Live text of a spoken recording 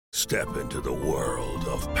Step into the world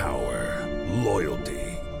of power, loyalty,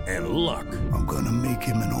 and luck. I'm gonna make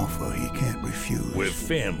him an offer he can't refuse. With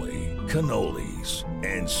family, cannolis,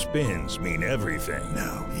 and spins mean everything.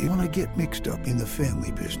 Now, you wanna get mixed up in the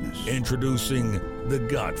family business. Introducing The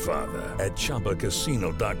Godfather at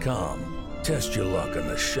ChumbaCasino.com. Test your luck in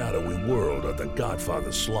the shadowy world of The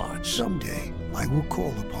Godfather slot. Someday, I will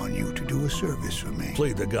call upon you to do a service for me.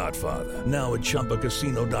 Play The Godfather, now at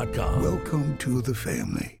ChumbaCasino.com. Welcome to the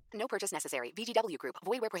family. No purchase necessary. VGW Group.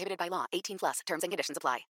 Void where prohibited by law. 18 plus. Terms and conditions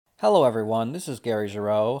apply. Hello, everyone. This is Gary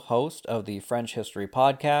Giroux, host of the French History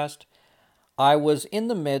Podcast. I was in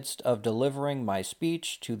the midst of delivering my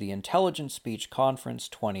speech to the Intelligent Speech Conference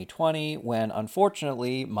 2020 when,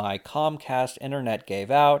 unfortunately, my Comcast internet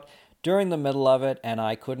gave out during the middle of it and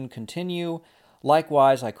I couldn't continue.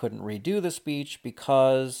 Likewise, I couldn't redo the speech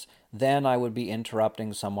because then I would be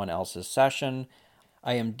interrupting someone else's session.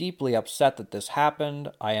 I am deeply upset that this happened.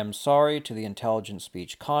 I am sorry to the Intelligent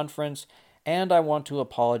Speech Conference, and I want to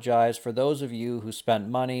apologize for those of you who spent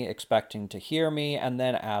money expecting to hear me and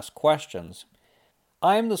then ask questions.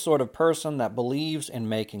 I am the sort of person that believes in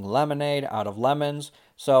making lemonade out of lemons,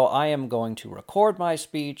 so I am going to record my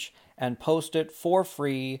speech and post it for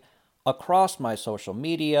free across my social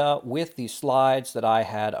media with the slides that I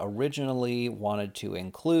had originally wanted to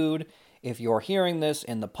include. If you're hearing this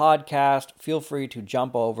in the podcast, feel free to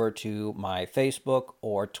jump over to my Facebook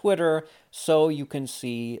or Twitter so you can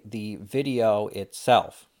see the video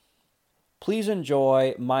itself. Please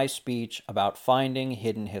enjoy my speech about finding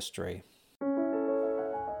hidden history.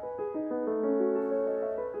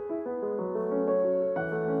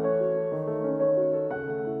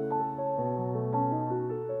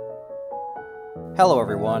 Hello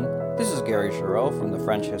everyone, this is Gary Giroux from the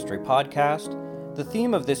French History Podcast. The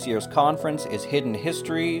theme of this year's conference is Hidden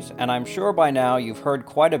Histories, and I'm sure by now you've heard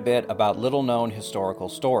quite a bit about little-known historical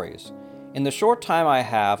stories. In the short time I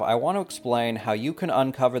have, I want to explain how you can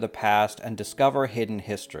uncover the past and discover hidden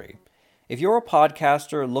history. If you're a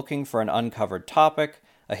podcaster looking for an uncovered topic,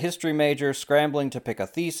 a history major scrambling to pick a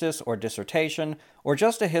thesis or dissertation, or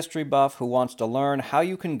just a history buff who wants to learn how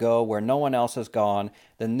you can go where no one else has gone,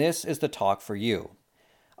 then this is the talk for you.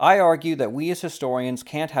 I argue that we as historians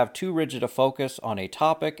can't have too rigid a focus on a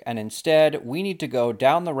topic, and instead we need to go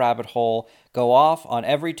down the rabbit hole, go off on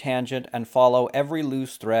every tangent, and follow every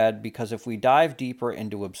loose thread, because if we dive deeper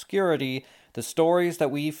into obscurity, the stories that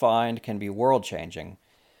we find can be world-changing.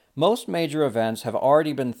 Most major events have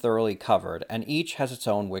already been thoroughly covered, and each has its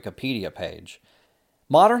own Wikipedia page.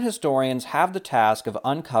 Modern historians have the task of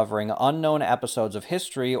uncovering unknown episodes of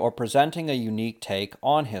history or presenting a unique take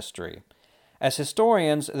on history. As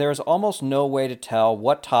historians, there is almost no way to tell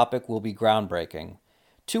what topic will be groundbreaking.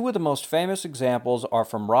 Two of the most famous examples are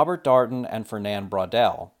from Robert Darnton and Fernand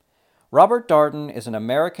Braudel. Robert Darnton is an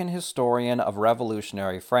American historian of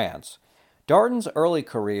revolutionary France. Darnton's early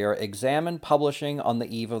career examined publishing on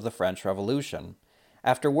the eve of the French Revolution.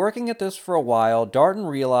 After working at this for a while, Darnton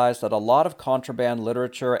realized that a lot of contraband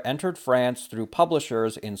literature entered France through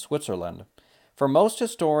publishers in Switzerland. For most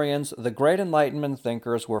historians, the Great Enlightenment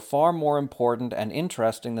thinkers were far more important and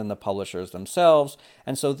interesting than the publishers themselves,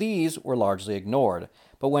 and so these were largely ignored.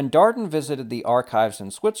 But when Darnton visited the archives in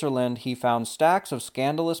Switzerland, he found stacks of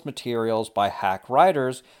scandalous materials by hack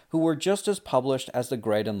writers who were just as published as the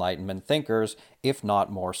Great Enlightenment thinkers, if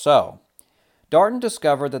not more so. Darnton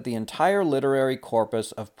discovered that the entire literary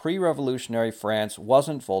corpus of pre-revolutionary France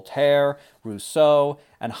wasn't Voltaire, Rousseau,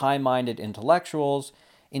 and high-minded intellectuals.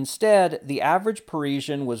 Instead, the average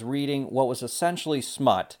Parisian was reading what was essentially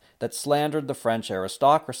smut that slandered the French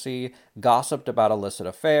aristocracy, gossiped about illicit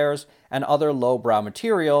affairs, and other lowbrow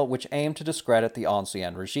material which aimed to discredit the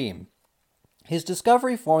ancien regime. His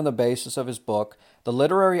discovery formed the basis of his book, The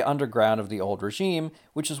Literary Underground of the Old Regime,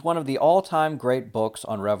 which is one of the all-time great books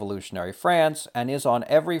on revolutionary France and is on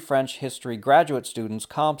every French history graduate student's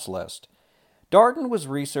comps list. Darnton was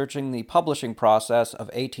researching the publishing process of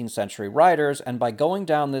 18th century writers, and by going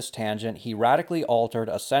down this tangent, he radically altered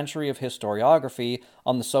a century of historiography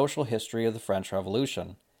on the social history of the French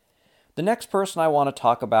Revolution. The next person I want to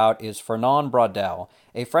talk about is Fernand Braudel,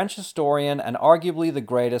 a French historian and arguably the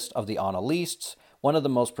greatest of the Annalistes, one of the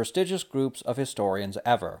most prestigious groups of historians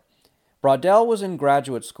ever. Braudel was in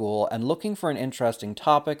graduate school and looking for an interesting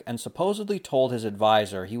topic and supposedly told his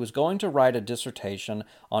advisor he was going to write a dissertation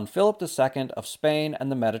on Philip II of Spain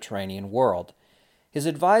and the Mediterranean world. His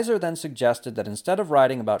advisor then suggested that instead of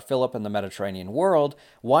writing about Philip and the Mediterranean world,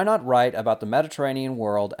 why not write about the Mediterranean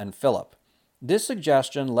world and Philip? This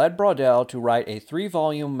suggestion led Braudel to write a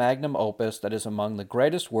 3-volume magnum opus that is among the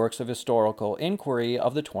greatest works of historical inquiry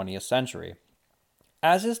of the 20th century.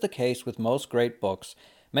 As is the case with most great books,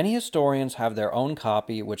 Many historians have their own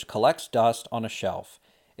copy which collects dust on a shelf.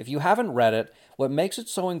 If you haven't read it, what makes it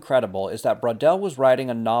so incredible is that Braudel was writing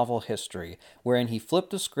a novel history, wherein he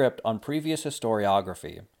flipped the script on previous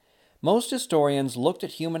historiography. Most historians looked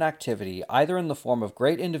at human activity either in the form of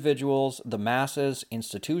great individuals, the masses,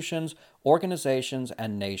 institutions, organizations,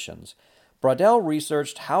 and nations. Braudel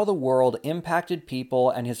researched how the world impacted people,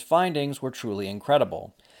 and his findings were truly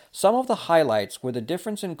incredible. Some of the highlights were the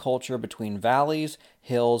difference in culture between valleys,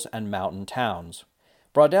 hills, and mountain towns.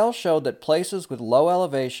 Braudel showed that places with low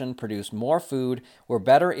elevation produced more food, were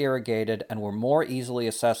better irrigated, and were more easily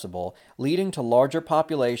accessible, leading to larger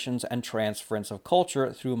populations and transference of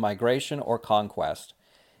culture through migration or conquest.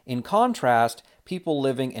 In contrast, people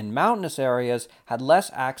living in mountainous areas had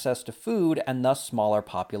less access to food and thus smaller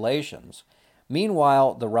populations.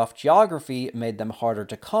 Meanwhile, the rough geography made them harder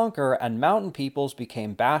to conquer, and mountain peoples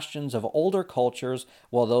became bastions of older cultures,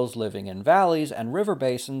 while those living in valleys and river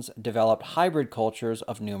basins developed hybrid cultures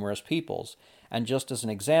of numerous peoples. And just as an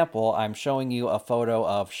example, I'm showing you a photo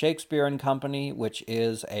of Shakespeare and Company, which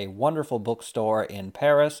is a wonderful bookstore in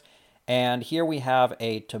Paris. And here we have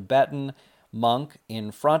a Tibetan monk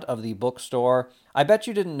in front of the bookstore. I bet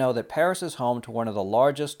you didn't know that Paris is home to one of the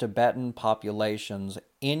largest Tibetan populations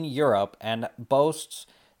in Europe and boasts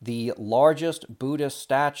the largest Buddhist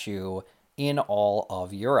statue in all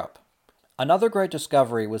of Europe. Another great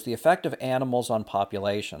discovery was the effect of animals on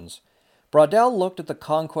populations. Braudel looked at the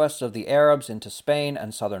conquests of the Arabs into Spain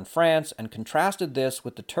and southern France and contrasted this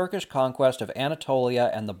with the Turkish conquest of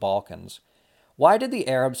Anatolia and the Balkans. Why did the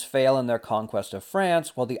Arabs fail in their conquest of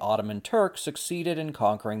France while the Ottoman Turks succeeded in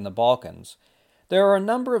conquering the Balkans? There are a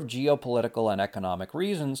number of geopolitical and economic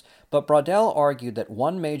reasons, but Braudel argued that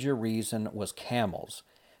one major reason was camels.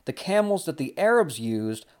 The camels that the Arabs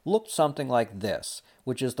used looked something like this,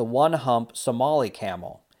 which is the one-hump Somali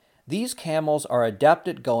camel. These camels are adept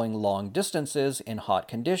at going long distances in hot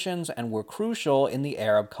conditions and were crucial in the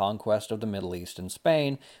Arab conquest of the Middle East and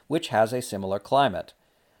Spain, which has a similar climate.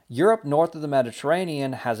 Europe north of the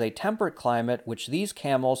Mediterranean has a temperate climate which these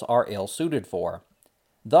camels are ill-suited for.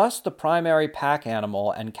 Thus, the primary pack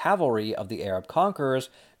animal and cavalry of the Arab conquerors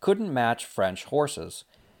couldn't match French horses.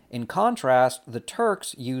 In contrast, the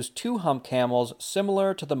Turks used two-hump camels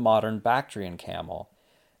similar to the modern Bactrian camel.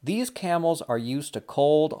 These camels are used to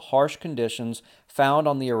cold, harsh conditions found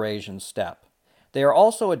on the Eurasian steppe. They are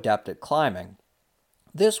also adept at climbing.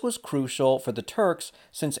 This was crucial for the Turks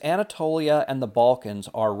since Anatolia and the Balkans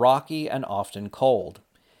are rocky and often cold.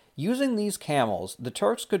 Using these camels, the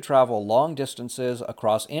Turks could travel long distances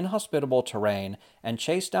across inhospitable terrain and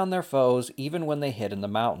chase down their foes even when they hid in the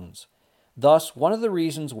mountains. Thus, one of the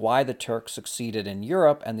reasons why the Turks succeeded in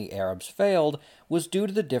Europe and the Arabs failed was due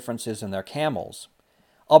to the differences in their camels.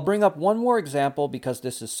 I'll bring up one more example because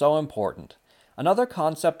this is so important. Another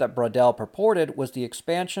concept that Braudel purported was the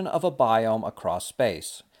expansion of a biome across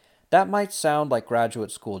space. That might sound like graduate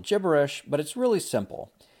school gibberish, but it's really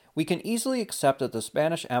simple. We can easily accept that the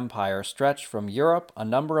Spanish Empire stretched from Europe, a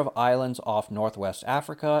number of islands off northwest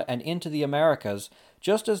Africa, and into the Americas,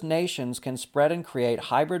 just as nations can spread and create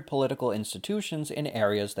hybrid political institutions in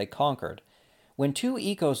areas they conquered. When two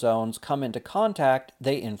ecozones come into contact,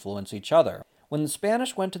 they influence each other. When the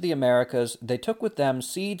Spanish went to the Americas, they took with them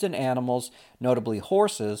seeds and animals, notably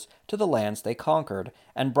horses, to the lands they conquered,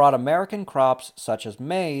 and brought American crops such as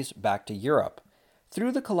maize back to Europe.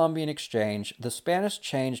 Through the Columbian Exchange, the Spanish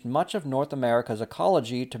changed much of North America's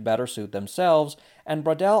ecology to better suit themselves, and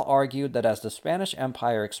Braudel argued that as the Spanish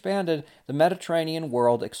Empire expanded, the Mediterranean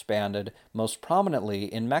world expanded, most prominently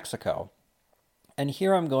in Mexico. And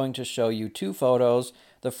here I'm going to show you two photos,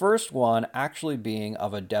 the first one actually being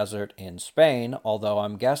of a desert in Spain, although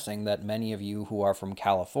I'm guessing that many of you who are from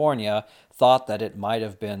California thought that it might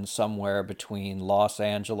have been somewhere between Los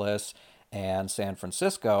Angeles and San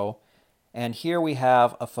Francisco. And here we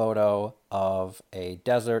have a photo of a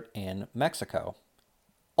desert in Mexico.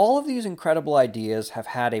 All of these incredible ideas have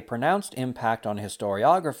had a pronounced impact on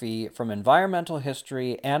historiography, from environmental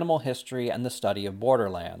history, animal history, and the study of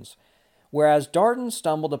borderlands. Whereas Darden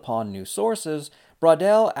stumbled upon new sources,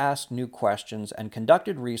 Braudel asked new questions and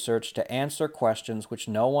conducted research to answer questions which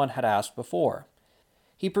no one had asked before.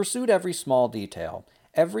 He pursued every small detail,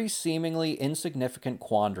 every seemingly insignificant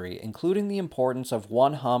quandary, including the importance of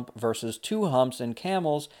one hump versus two humps in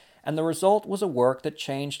camels, and the result was a work that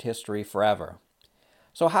changed history forever.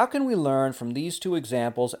 So how can we learn from these two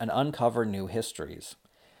examples and uncover new histories?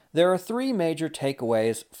 There are three major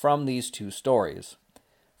takeaways from these two stories.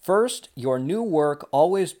 First, your new work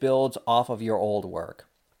always builds off of your old work.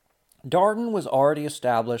 Darden was already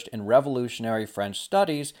established in revolutionary French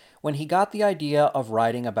studies when he got the idea of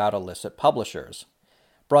writing about illicit publishers.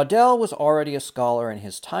 Braudel was already a scholar in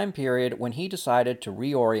his time period when he decided to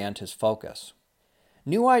reorient his focus.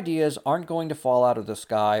 New ideas aren't going to fall out of the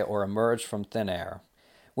sky or emerge from thin air.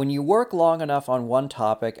 When you work long enough on one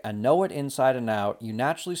topic and know it inside and out, you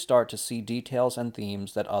naturally start to see details and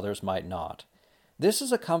themes that others might not. This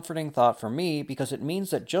is a comforting thought for me because it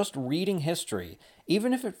means that just reading history,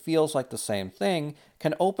 even if it feels like the same thing,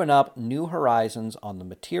 can open up new horizons on the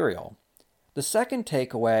material. The second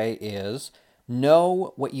takeaway is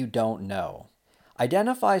know what you don't know.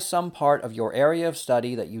 Identify some part of your area of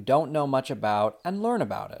study that you don't know much about and learn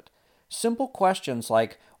about it. Simple questions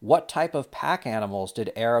like, what type of pack animals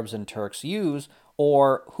did Arabs and Turks use,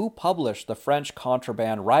 or who published the French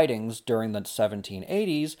contraband writings during the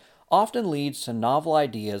 1780s, often leads to novel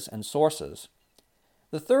ideas and sources.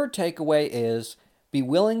 The third takeaway is, be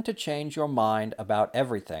willing to change your mind about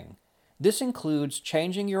everything. This includes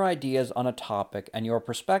changing your ideas on a topic and your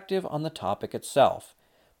perspective on the topic itself.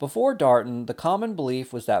 Before Darton, the common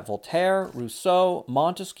belief was that Voltaire, Rousseau,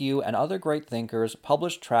 Montesquieu, and other great thinkers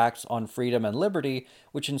published tracts on freedom and liberty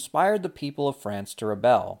which inspired the people of France to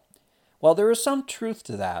rebel. While there is some truth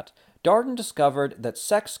to that, Darton discovered that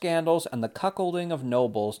sex scandals and the cuckolding of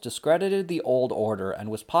nobles discredited the old order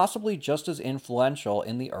and was possibly just as influential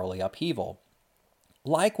in the early upheaval.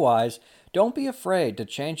 Likewise, don't be afraid to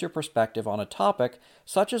change your perspective on a topic,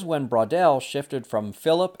 such as when Braudel shifted from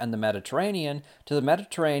Philip and the Mediterranean to the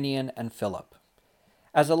Mediterranean and Philip.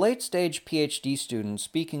 As a late-stage PhD student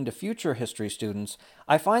speaking to future history students,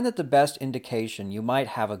 I find that the best indication you might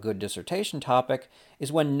have a good dissertation topic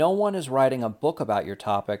is when no one is writing a book about your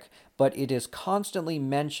topic, but it is constantly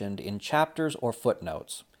mentioned in chapters or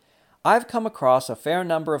footnotes. I've come across a fair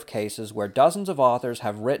number of cases where dozens of authors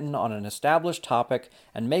have written on an established topic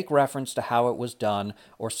and make reference to how it was done,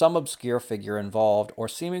 or some obscure figure involved, or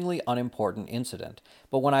seemingly unimportant incident.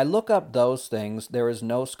 But when I look up those things, there is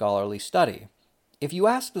no scholarly study. If you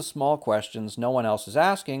ask the small questions no one else is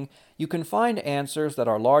asking, you can find answers that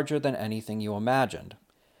are larger than anything you imagined.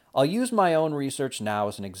 I'll use my own research now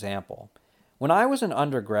as an example. When I was an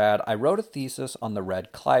undergrad, I wrote a thesis on the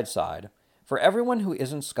Red Clydeside. For everyone who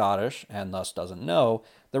isn't Scottish, and thus doesn't know,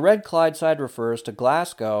 the Red Clydeside refers to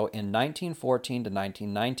Glasgow in 1914 to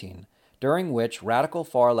 1919, during which radical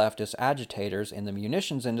far-leftist agitators in the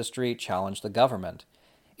munitions industry challenged the government.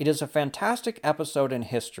 It is a fantastic episode in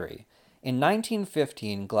history. In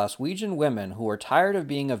 1915, Glaswegian women who were tired of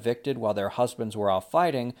being evicted while their husbands were off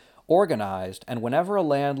fighting organized, and whenever a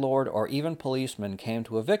landlord or even policeman came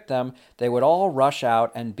to evict them, they would all rush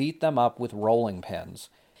out and beat them up with rolling pins.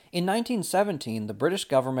 In 1917, the British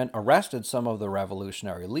government arrested some of the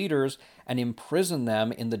revolutionary leaders and imprisoned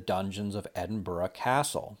them in the dungeons of Edinburgh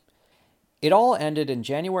Castle. It all ended in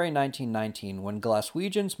January 1919 when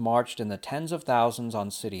Glaswegians marched in the tens of thousands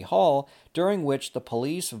on City Hall, during which the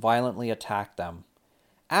police violently attacked them.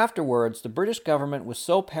 Afterwards, the British government was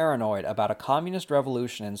so paranoid about a communist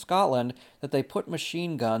revolution in Scotland that they put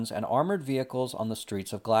machine guns and armored vehicles on the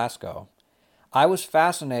streets of Glasgow. I was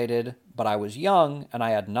fascinated, but I was young and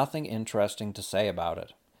I had nothing interesting to say about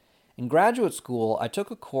it. In graduate school, I took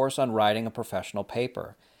a course on writing a professional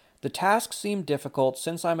paper. The task seemed difficult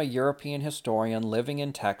since I'm a European historian living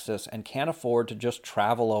in Texas and can't afford to just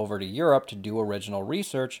travel over to Europe to do original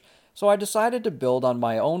research, so I decided to build on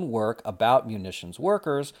my own work about munitions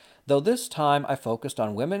workers, though this time I focused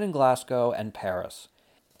on women in Glasgow and Paris.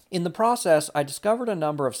 In the process, I discovered a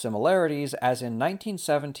number of similarities, as in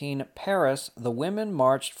 1917 Paris, the women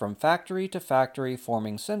marched from factory to factory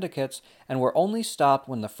forming syndicates and were only stopped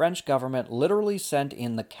when the French government literally sent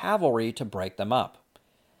in the cavalry to break them up.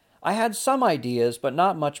 I had some ideas, but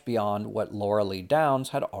not much beyond what Laura Lee Downs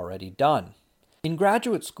had already done. In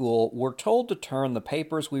graduate school, we're told to turn the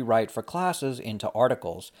papers we write for classes into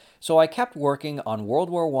articles, so I kept working on World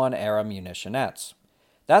War I era munitionettes.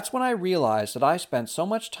 That's when I realized that I spent so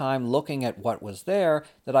much time looking at what was there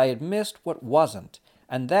that I had missed what wasn't,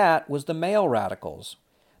 and that was the male radicals.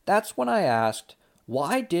 That's when I asked,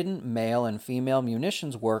 why didn't male and female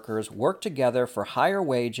munitions workers work together for higher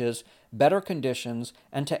wages, better conditions,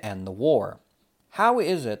 and to end the war? How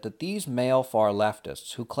is it that these male far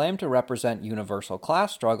leftists, who claim to represent universal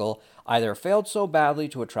class struggle, either failed so badly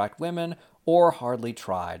to attract women or hardly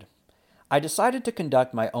tried? I decided to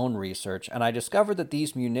conduct my own research, and I discovered that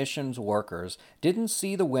these munitions workers didn't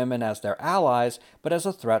see the women as their allies, but as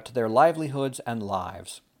a threat to their livelihoods and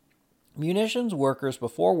lives. Munitions workers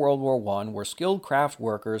before World War I were skilled craft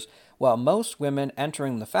workers, while most women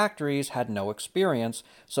entering the factories had no experience,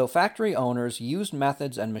 so factory owners used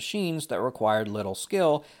methods and machines that required little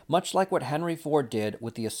skill, much like what Henry Ford did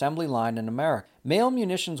with the assembly line in America. Male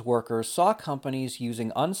munitions workers saw companies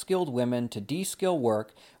using unskilled women to de-skill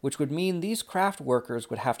work, which would mean these craft workers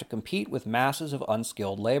would have to compete with masses of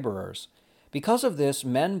unskilled laborers. Because of this,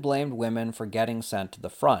 men blamed women for getting sent to the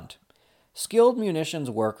front. Skilled munitions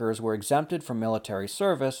workers were exempted from military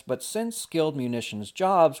service, but since skilled munitions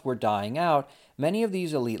jobs were dying out, many of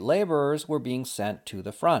these elite laborers were being sent to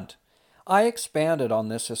the front. I expanded on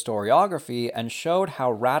this historiography and showed how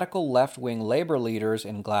radical left-wing labor leaders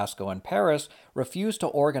in Glasgow and Paris refused to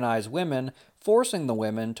organize women, forcing the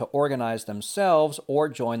women to organize themselves or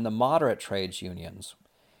join the moderate trades unions.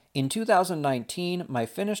 In 2019, my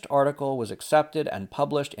finished article was accepted and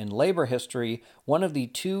published in Labor History, one of the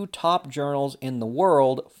 2 top journals in the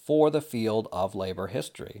world for the field of labor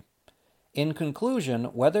history. In conclusion,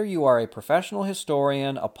 whether you are a professional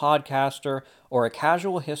historian, a podcaster, or a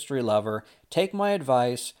casual history lover, take my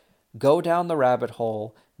advice, go down the rabbit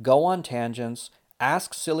hole, go on tangents,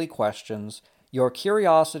 ask silly questions. Your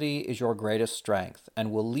curiosity is your greatest strength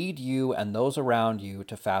and will lead you and those around you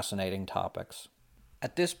to fascinating topics.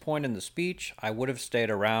 At this point in the speech, I would have stayed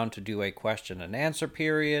around to do a question and answer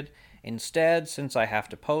period. Instead, since I have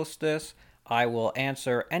to post this, I will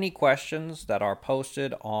answer any questions that are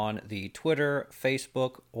posted on the Twitter,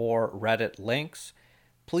 Facebook, or Reddit links.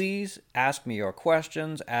 Please ask me your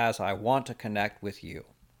questions as I want to connect with you.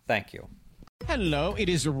 Thank you. Hello, it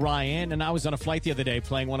is Ryan, and I was on a flight the other day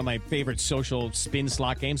playing one of my favorite social spin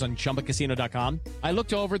slot games on ChumbaCasino.com. I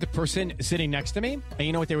looked over at the person sitting next to me, and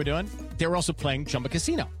you know what they were doing? They were also playing Chumba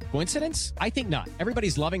Casino. Coincidence? I think not.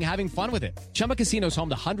 Everybody's loving having fun with it. Chumba Casino is home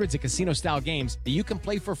to hundreds of casino-style games that you can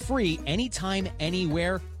play for free anytime,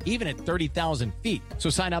 anywhere, even at 30,000 feet.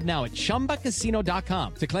 So sign up now at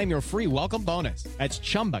ChumbaCasino.com to claim your free welcome bonus. That's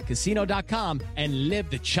ChumbaCasino.com and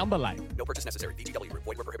live the Chumba life. No purchase necessary. VGW Group.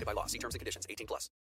 Void where prohibited by law. See terms and conditions. 18+.